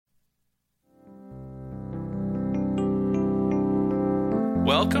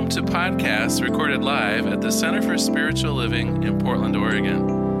Welcome to podcasts recorded live at the Center for Spiritual Living in Portland,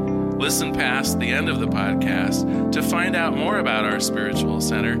 Oregon. Listen past the end of the podcast to find out more about our spiritual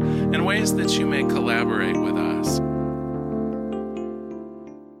center and ways that you may collaborate with us.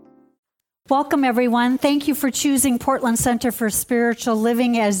 Welcome, everyone. Thank you for choosing Portland Center for Spiritual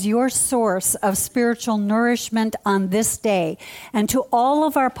Living as your source of spiritual nourishment on this day. And to all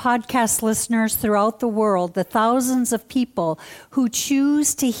of our podcast listeners throughout the world, the thousands of people who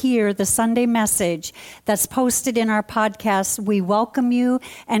choose to hear the Sunday message that's posted in our podcast, we welcome you.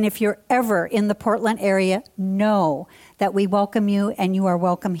 And if you're ever in the Portland area, know that we welcome you and you are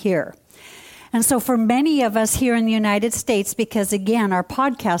welcome here. And so for many of us here in the United States, because again, our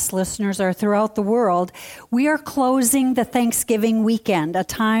podcast listeners are throughout the world, we are closing the Thanksgiving weekend, a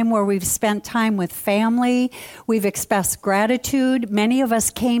time where we've spent time with family, we've expressed gratitude. Many of us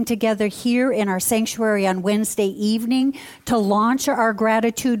came together here in our sanctuary on Wednesday evening to launch our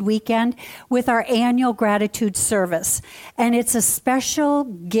gratitude weekend with our annual gratitude service. And it's a special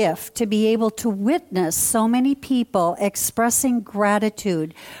gift to be able to witness so many people expressing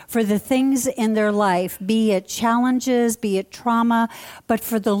gratitude for the things in their life, be it challenges, be it trauma, but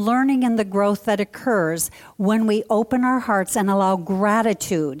for the learning and the growth that occurs when we open our hearts and allow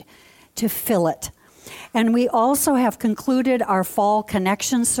gratitude to fill it. And we also have concluded our fall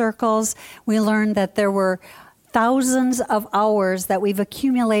connection circles. We learned that there were thousands of hours that we've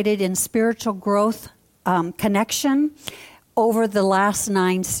accumulated in spiritual growth connection over the last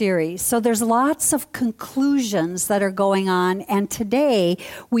 9 series. So there's lots of conclusions that are going on. And today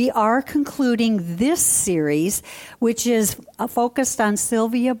we are concluding this series, which is focused on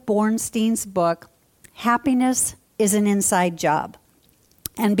Sylvia Boorstein's book, Happiness is an Inside Job.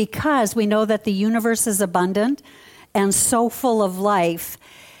 And because we know that the universe is abundant and so full of life,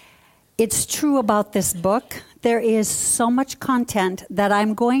 it's true about this book. There is so much content that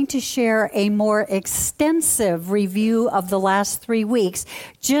I'm going to share a more extensive review of the last 3 weeks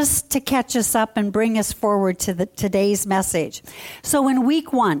just to catch us up and bring us forward to today's message. So in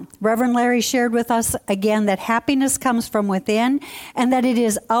week 1, Reverend Larry shared with us again that happiness comes from within and that it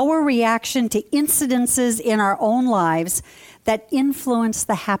is our reaction to incidences in our own lives that influence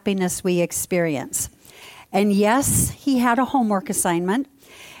the happiness we experience. And yes, he had a homework assignment.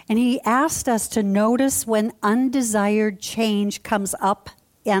 And he asked us to notice when undesired change comes up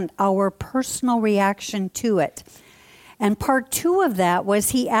and our personal reaction to it. And part 2 of that was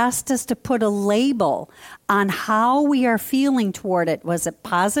he asked us to put a label on how we are feeling toward it. Was it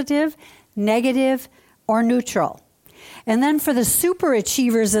positive, negative, or neutral? And then for the super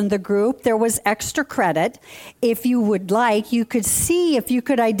achievers in the group, there was extra credit. If you would like, you could see if you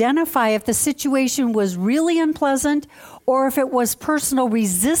could identify if the situation was really unpleasant or if it was personal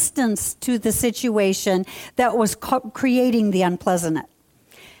resistance to the situation that was creating the unpleasantness.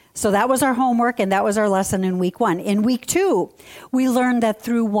 So that was our homework and that was our lesson in week 1. In week 2, we learned that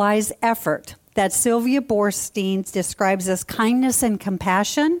through wise effort, that Sylvia Boorstein describes as kindness and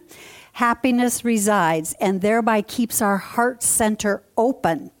compassion, happiness resides and thereby keeps our heart center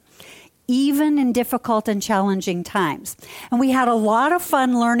open, even in difficult and challenging times. And we had a lot of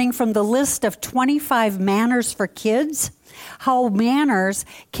fun learning from the list of 25 manners for kids, how manners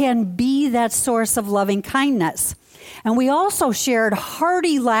can be that source of loving kindness. And we also shared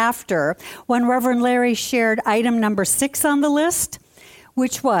hearty laughter when Reverend Larry shared item number 6 on the list,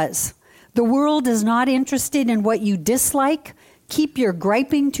 which was, the world is not interested in what you dislike. Keep your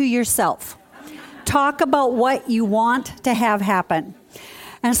griping to yourself. Talk about what you want to have happen.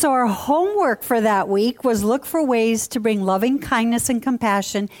 And so our homework for that week was look for ways to bring loving kindness and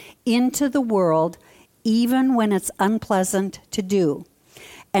compassion into the world, even when it's unpleasant to do.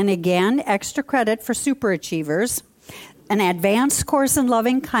 And again, extra credit for super achievers. An advanced course in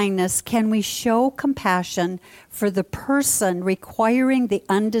loving kindness, can we show compassion for the person requiring the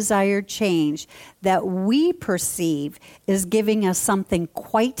undesired change that we perceive is giving us something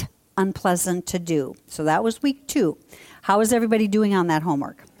quite unpleasant to do? So that was week 2. How is everybody doing on that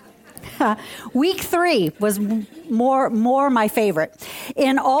homework? Week 3 was more my favorite.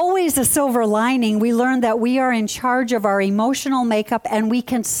 In Always a Silver Lining, we learned that we are in charge of our emotional makeup and we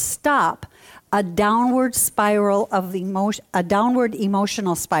can stop a downward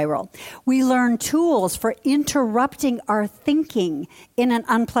emotional spiral. We learn tools for interrupting our thinking in an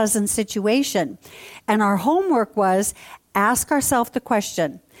unpleasant situation. And our homework was ask ourselves the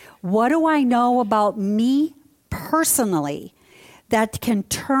question, what do I know about me personally that can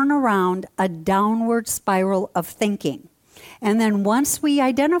turn around a downward spiral of thinking? And then once we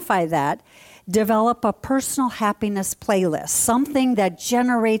identify that, develop a personal happiness playlist, something that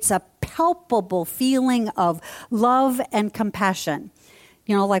generates a palpable feeling of love and compassion.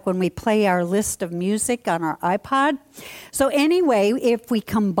 like when we play our list of music on our iPod. So anyway, if we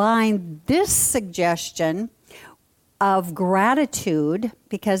combine this suggestion of gratitude,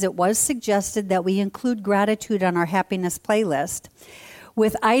 because it was suggested that we include gratitude on our happiness playlist,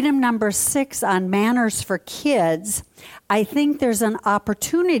 with item number 6 on manners for kids, I think there's an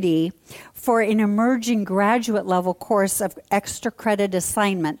opportunity for an emerging graduate level course of extra credit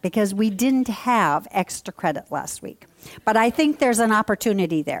assignment, because we didn't have extra credit last week. But I think there's an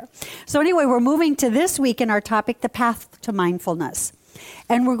opportunity there. So anyway, we're moving to this week in our topic, the path to mindfulness.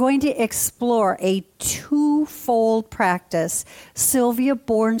 And we're going to explore a twofold practice Sylvia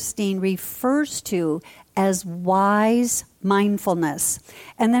Boorstein refers to as wise mindfulness.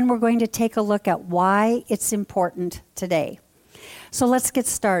 And then we're going to take a look at why it's important today. So let's get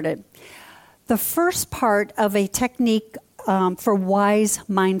started. The first part of a technique for wise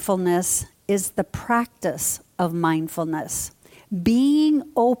mindfulness is the practice of mindfulness, being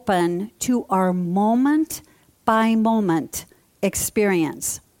open to our moment by moment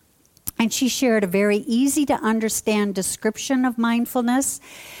experience. And she shared a very easy to understand description of mindfulness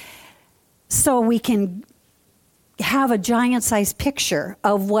so we can have a giant-sized picture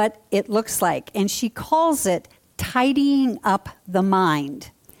of what it looks like. And she calls it tidying up the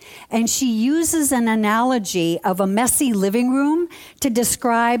mind. And she uses an analogy of a messy living room to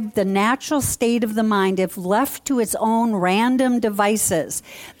describe the natural state of the mind if left to its own random devices,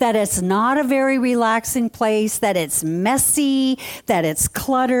 that it's not a very relaxing place, that it's messy, that it's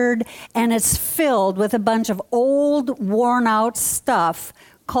cluttered, and it's filled with a bunch of old, worn-out stuff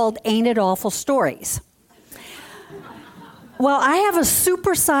called Ain't It Awful Stories. Well, I have a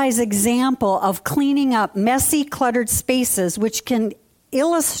supersized example of cleaning up messy, cluttered spaces, which can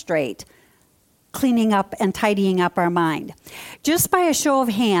illustrate cleaning up and tidying up our mind. Just by a show of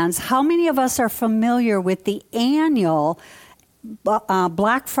hands, how many of us are familiar with the annual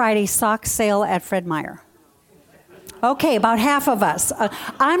Black Friday sock sale at Fred Meyer? Okay, about half of us.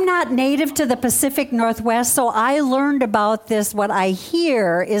 I'm not native to the Pacific Northwest, so I learned about this. What I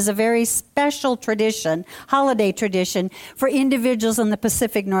hear is a very special tradition, holiday tradition, for individuals in the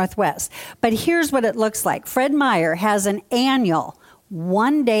Pacific Northwest. But here's what it looks like. Fred Meyer has an annual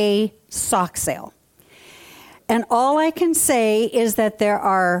one-day sock sale. And all I can say is that there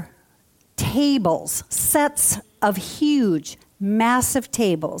are tables, sets of huge, massive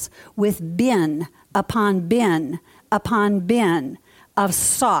tables with bin upon bin upon bin of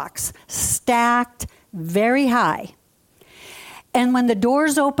socks stacked very high. And when the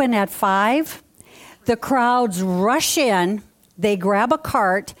doors open at 5, the crowds rush in, they grab a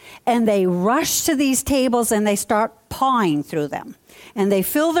cart, and they rush to these tables and they start pawing through them. And they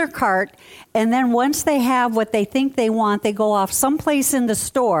fill their cart, and then once they have what they think they want, they go off someplace in the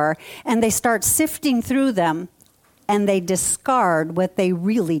store and they start sifting through them, and they discard what they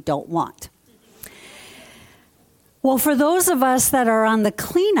really don't want. Well, for those of us that are on the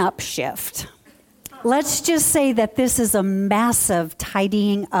cleanup shift, let's just say that this is a massive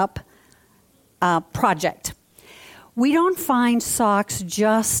tidying up project. We don't find socks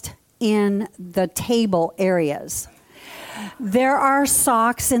just in the table areas. There are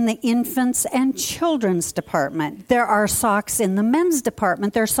socks in the infants and children's department. There are socks in the men's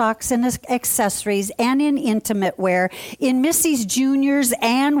department. There are socks in accessories and in intimate wear, in Missy's juniors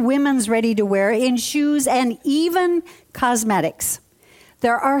and women's ready-to-wear, in shoes and even cosmetics.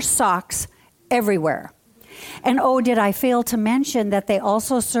 There are socks everywhere. And oh, did I fail to mention that they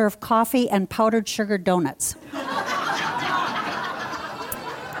also serve coffee and powdered sugar donuts.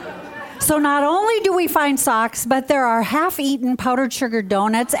 So not only do we find socks, but there are half-eaten powdered sugar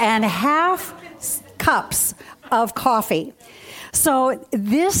donuts and half cups of coffee. So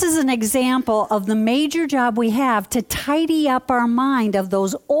this is an example of the major job we have to tidy up our mind of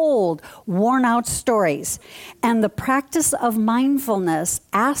those old, worn-out stories. And the practice of mindfulness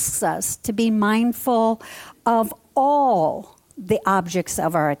asks us to be mindful of all the objects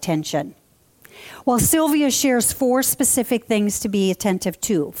of our attention. Well, Sylvia shares 4 specific things to be attentive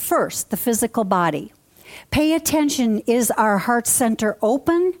to. First, the physical body. Pay attention, is our heart center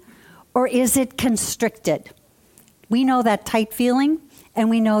open or is it constricted? We know that tight feeling and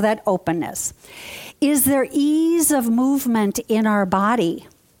we know that openness. Is there ease of movement in our body?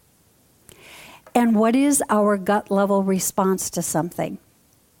 And what is our gut level response to something?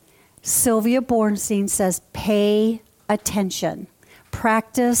 Sylvia Boorstein says, pay attention.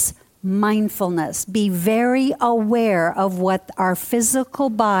 Practice mindfulness. Be very aware of what our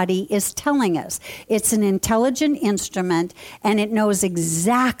physical body is telling us. It's an intelligent instrument, and it knows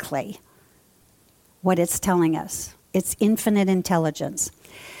exactly what it's telling us. It's infinite intelligence.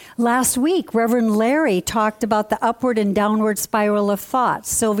 Last week, Reverend Larry talked about the upward and downward spiral of thoughts.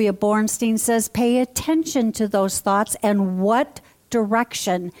 Sylvia Bornstein says, pay attention to those thoughts and what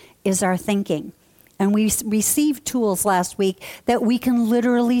direction is our thinking. And we received tools last week that we can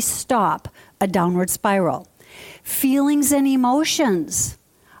literally stop a downward spiral. Feelings and emotions.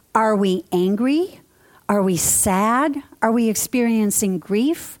 Are we angry? Are we sad? Are we experiencing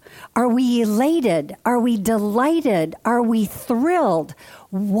grief? Are we elated? Are we delighted? Are we thrilled?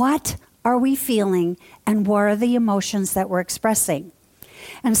 What are we feeling, and what are the emotions that we're expressing?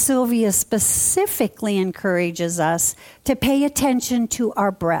 And Sylvia specifically encourages us to pay attention to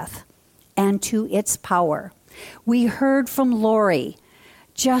our breath and to its power. We heard from Lori,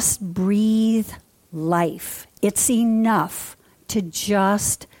 just breathe life. It's enough to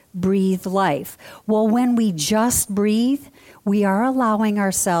just breathe life. Well, when we just breathe, we are allowing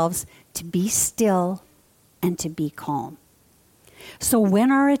ourselves to be still and to be calm. So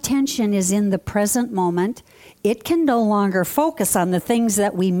when our attention is in the present moment, it can no longer focus on the things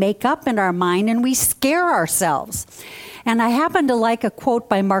that we make up in our mind and we scare ourselves. And I happen to like a quote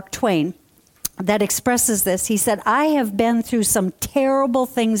by Mark Twain that expresses this. He said, I have been through some terrible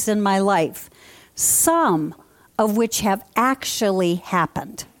things in my life, some of which have actually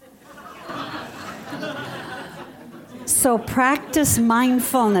happened. So practice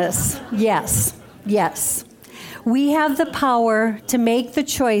mindfulness. Yes, yes. We have the power to make the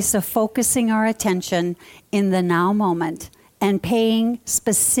choice of focusing our attention in the now moment and paying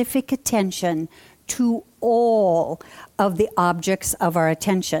specific attention to all of the objects of our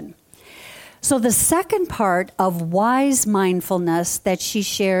attention. So the second part of wise mindfulness that she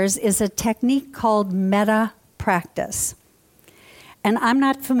shares is a technique called metta practice. And I'm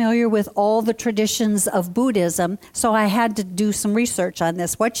not familiar with all the traditions of Buddhism, so I had to do some research on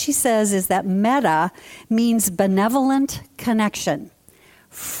this. What she says is that metta means benevolent connection,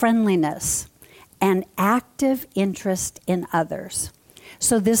 friendliness, and active interest in others.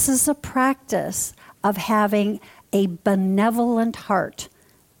 So this is a practice of having a benevolent heart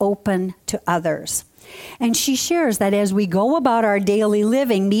open to others. And she shares that as we go about our daily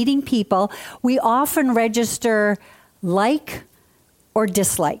living, meeting people, we often register like or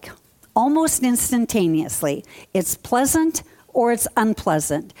dislike, almost instantaneously. It's pleasant or it's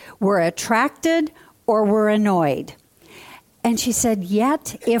unpleasant. We're attracted or we're annoyed. And she said,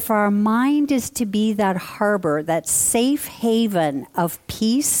 yet if our mind is to be that harbor, that safe haven of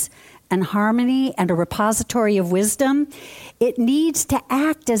peace and harmony and a repository of wisdom, it needs to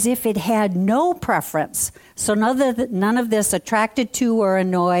act as if it had no preference. So none of this attracted to or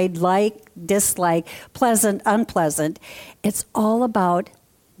annoyed, like, dislike, pleasant, unpleasant. It's all about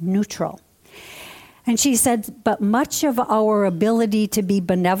neutral. And she said, but much of our ability to be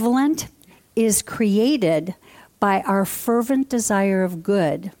benevolent is created by our fervent desire of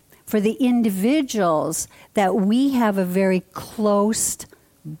good for the individuals that we have a very close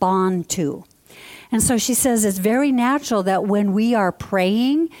bond to. And so she says it's very natural that when we are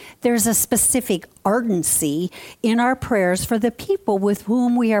praying, there's a specific ardency in our prayers for the people with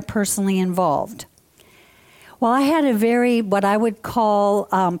whom we are personally involved. Well, I had a very, what I would call,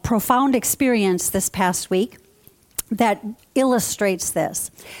 profound experience this past week that illustrates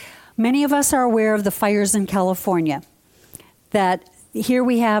this. Many of us are aware of the fires in California, that here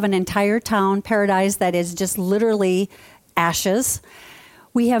we have an entire town, Paradise, that is just literally ashes.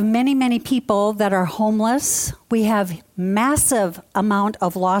 We have many, many people that are homeless. We have massive amount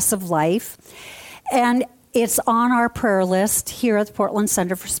of loss of life. And it's on our prayer list here at the Portland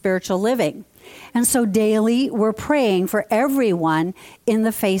Center for Spiritual Living. And so daily we're praying for everyone in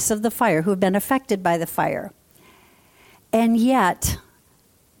the face of the fire who have been affected by the fire. And yet,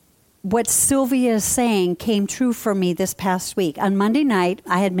 what Sylvia is saying came true for me this past week. On Monday night,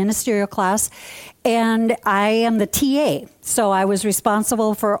 I had ministerial class, and I am the TA. So I was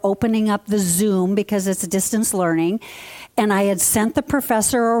responsible for opening up the Zoom because it's distance learning. And I had sent the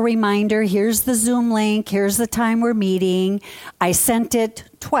professor a reminder, here's the Zoom link, here's the time we're meeting. I sent it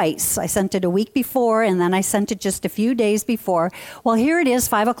twice. I sent it a week before, and then I sent it just a few days before. Well, here it is,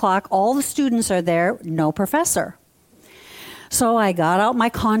 5 o'clock. All the students are there, no professor. So I got out my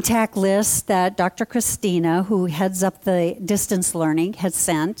contact list that Dr. Christina, who heads up the distance learning, had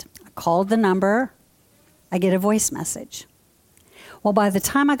sent. I called the number. I get a voice message. Well, by the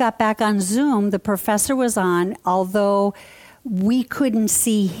time I got back on Zoom, the professor was on, although we couldn't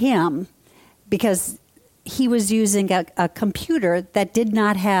see him because he was using a computer that did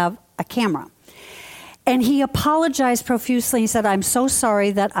not have a camera. And he apologized profusely. He said, I'm so sorry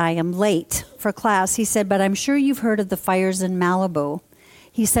that I am late for class. He said, but I'm sure you've heard of the fires in Malibu.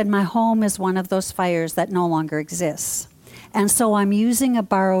 He said, my home is one of those fires that no longer exists. and so I'm using a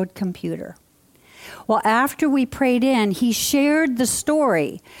borrowed computer. Well, after we prayed in, he shared the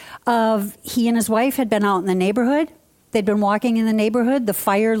story of he and his wife had been out in the neighborhood. They'd been walking in the neighborhood. The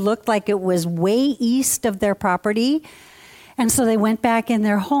fire looked like it was way east of their property. And so they went back in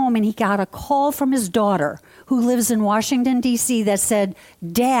their home, and he got a call from his daughter, who lives in Washington, D.C., that said,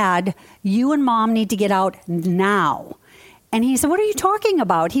 "Dad, you and Mom need to get out now." And he said, "What are you talking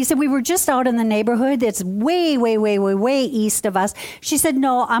about?" He said, "We were just out in the neighborhood. It's way, way, way, way, way east of us." She said,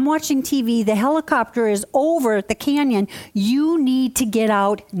 "No, I'm watching TV. The helicopter is over at the canyon. You need to get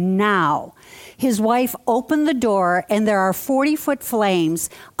out now." His wife opened the door, and there are 40-foot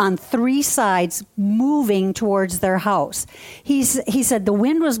flames on 3 sides moving towards their house. He said the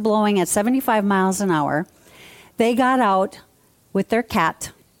wind was blowing at 75 miles an hour. They got out with their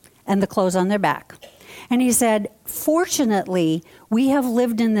cat and the clothes on their back. And he said, "Fortunately, we have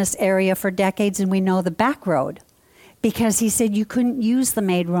lived in this area for decades, and we know the back road." Because he said you couldn't use the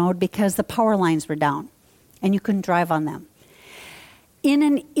main road because the power lines were down, and you couldn't drive on them. In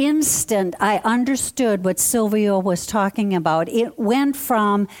an instant, I understood what Silvio was talking about. It went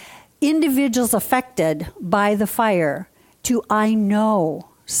from individuals affected by the fire to I know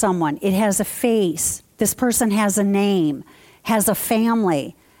someone. It has a face. This person has a name, has a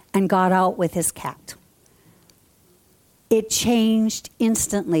family, and got out with his cat. It changed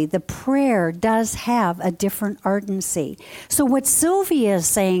instantly. The prayer does have a different ardency. So what Sylvia is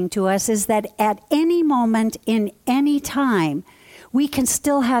saying to us is that at any moment, in any time, we can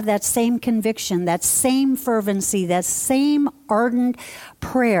still have that same conviction, that same fervency, that same ardent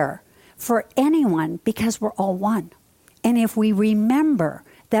prayer for anyone, because we're all one. And if we remember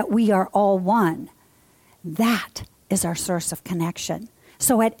that we are all one, that is our source of connection.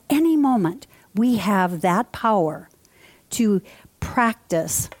 So at any moment, we have that power to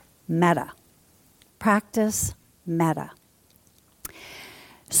practice metta. Practice metta.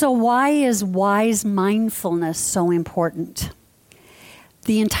 So why is wise mindfulness so important?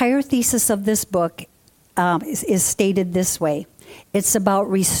 The entire thesis of this book is stated this way. It's about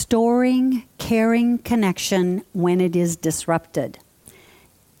restoring caring connection when it is disrupted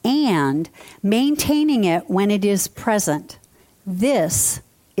and maintaining it when it is present. This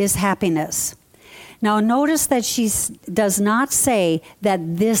is happiness. Now notice that she does not say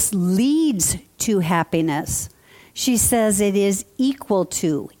that this leads to happiness. She says it is equal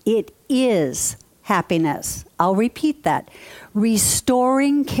to, it is happiness. I'll repeat that.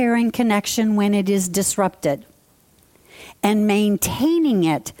 Restoring caring connection when it is disrupted and maintaining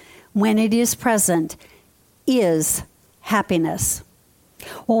it when it is present is happiness.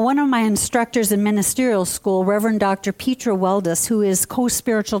 Well, one of my instructors in ministerial school, Reverend Dr. Petra Weldis, who is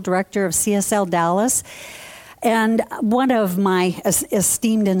co-spiritual director of CSL Dallas, and one of my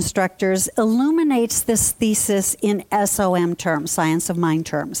esteemed instructors, illuminates this thesis in SOM terms, science of mind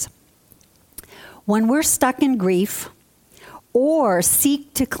terms. When we're stuck in grief or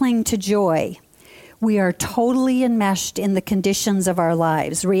seek to cling to joy, we are totally enmeshed in the conditions of our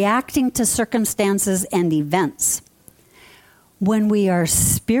lives, reacting to circumstances and events. When we are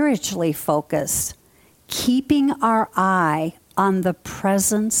spiritually focused, keeping our eye on the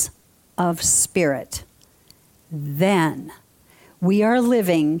presence of Spirit, then we are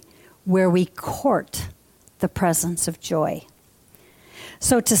living where we court the presence of joy.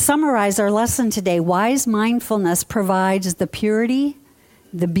 So to summarize our lesson today, wise mindfulness provides the purity,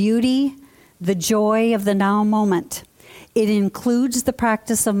 the beauty, the joy of the now moment. It includes the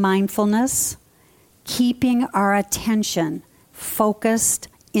practice of mindfulness, keeping our attention focused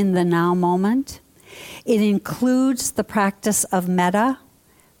in the now moment. It includes the practice of metta,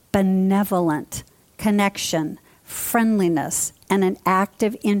 benevolent connection, friendliness, and an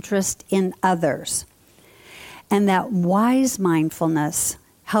active interest in others. And that wise mindfulness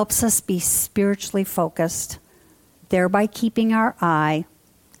helps us be spiritually focused, thereby keeping our eye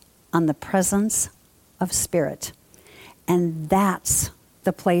on the presence of Spirit. And that's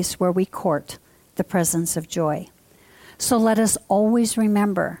the place where we court the presence of joy. So let us always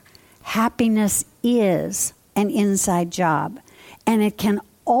remember, happiness is an inside job, and it can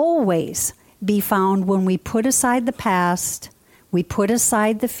always be found when we put aside the past, we put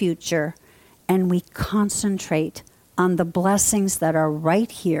aside the future, and we concentrate on the blessings that are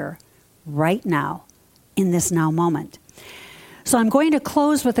right here, right now, in this now moment. So I'm going to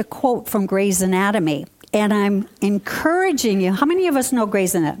close with a quote from Grey's Anatomy, and I'm encouraging you. How many of us know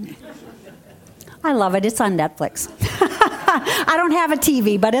Grey's Anatomy? I love it. It's on Netflix. I don't have a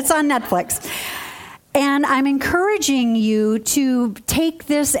TV, but it's on Netflix. And I'm encouraging you to take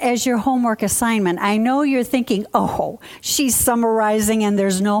this as your homework assignment. I know you're thinking, oh, she's summarizing and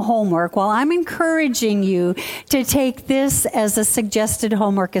there's no homework. Well, I'm encouraging you to take this as a suggested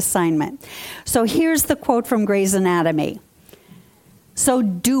homework assignment. So here's the quote from Grey's Anatomy. So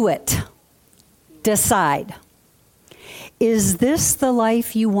do it. Decide. Is this the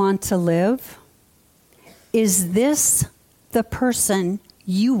life you want to live? Is this the person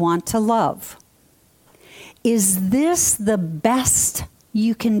you want to love? Is this the best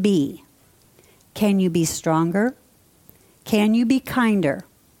you can be? Can you be stronger? Can you be kinder?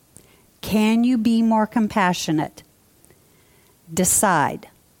 Can you be more compassionate? Decide.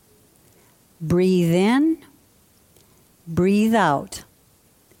 Breathe in. Breathe out.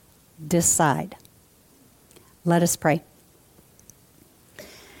 Decide. Let us pray.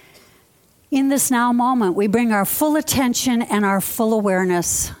 In this now moment, we bring our full attention and our full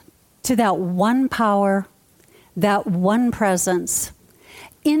awareness to that one power, that one presence,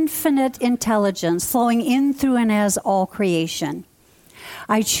 infinite intelligence flowing in, through, and as all creation.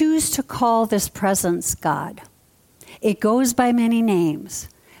 I choose to call this presence God. It goes by many names,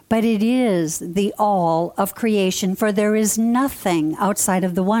 but it is the all of creation, for there is nothing outside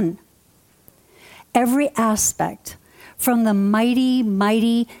of the one. Every aspect, from the mighty,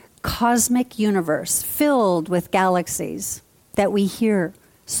 mighty cosmic universe filled with galaxies that we hear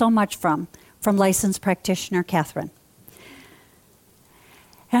so much from licensed practitioner Catherine.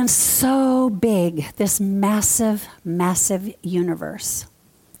 And so big, this massive, massive universe.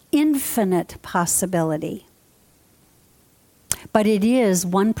 Infinite possibility. But it is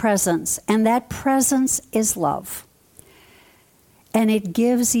one presence, and that presence is love. And it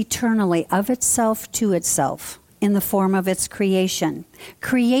gives eternally of itself to itself in the form of its creation,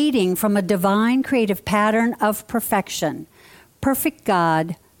 creating from a divine creative pattern of perfection. Perfect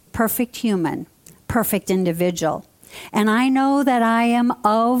God, perfect human, perfect individual. And I know that I am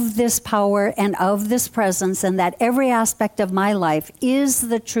of this power and of this presence, and that every aspect of my life is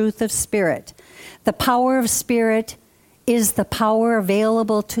the truth of spirit. The power of spirit is the power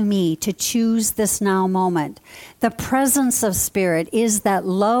available to me to choose this now moment. The presence of spirit is that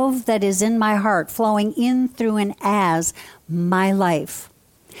love that is in my heart, flowing in, through, and as my life.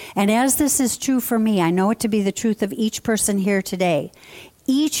 And as this is true for me, I know it to be the truth of each person here today.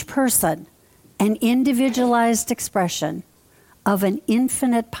 Each person, an individualized expression of an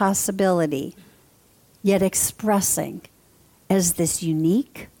infinite possibility, yet expressing as this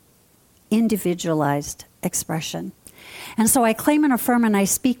unique, individualized expression. And so I claim and affirm and I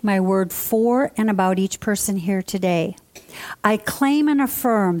speak my word for and about each person here today. I claim and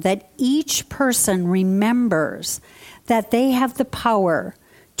affirm that each person remembers that they have the power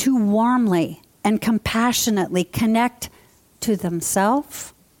to warmly and compassionately connect to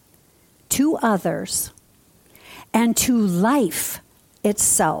themselves, to others, and to life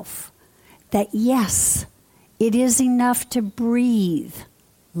itself. That yes, it is enough to breathe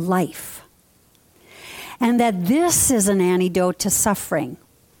life. And that this is an antidote to suffering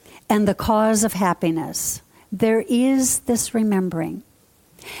and the cause of happiness. There is this remembering.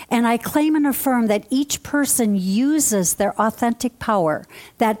 And I claim and affirm that each person uses their authentic power,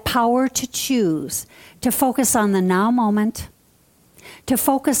 that power to choose, to focus on the now moment, to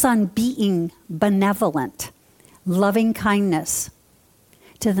focus on being benevolent, loving kindness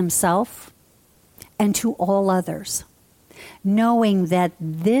to themselves and to all others, knowing that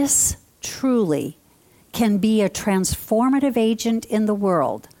this truly can be a transformative agent in the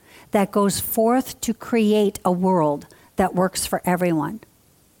world that goes forth to create a world that works for everyone.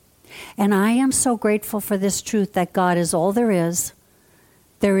 And I am so grateful for this truth that God is all there is.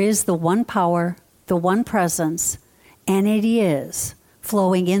 There is the one power, the one presence, and it is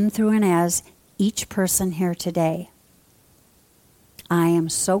flowing in, through, and as each person here today. I am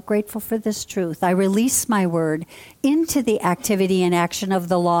so grateful for this truth. I release my word into the activity and action of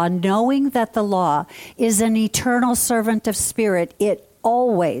the law, knowing that the law is an eternal servant of spirit. It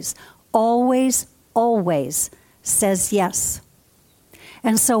always, always, always says yes.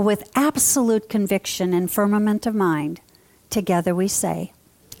 And so with absolute conviction and firmament of mind, together we say,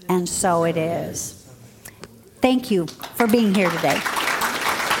 and so it is. Thank you for being here today.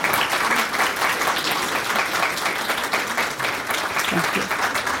 Thank you.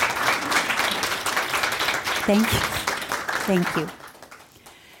 Thank you. Thank you.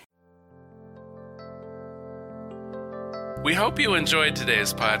 We hope you enjoyed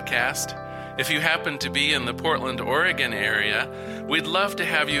today's podcast. If you happen to be in the Portland, Oregon area, we'd love to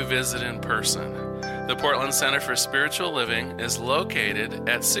have you visit in person. The Portland Center for Spiritual Living is located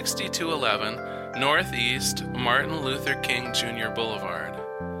at 6211 Northeast Martin Luther King Jr. Boulevard.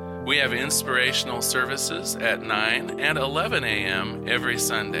 We have inspirational services at 9 and 11 a.m. every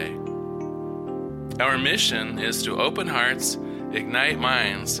Sunday. Our mission is to open hearts, ignite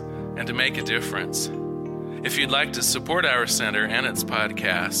minds, and to make a difference. If you'd like to support our center and its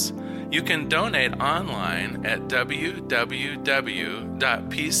podcasts, you can donate online at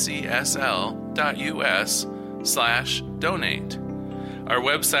www.pcsl.us/donate. Our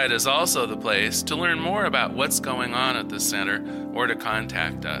website is also the place to learn more about what's going on at the center or to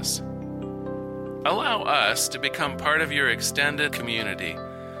contact us. Allow us to become part of your extended community.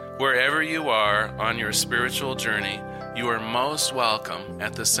 Wherever you are on your spiritual journey, you are most welcome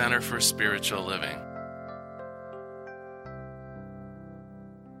at the Center for Spiritual Living.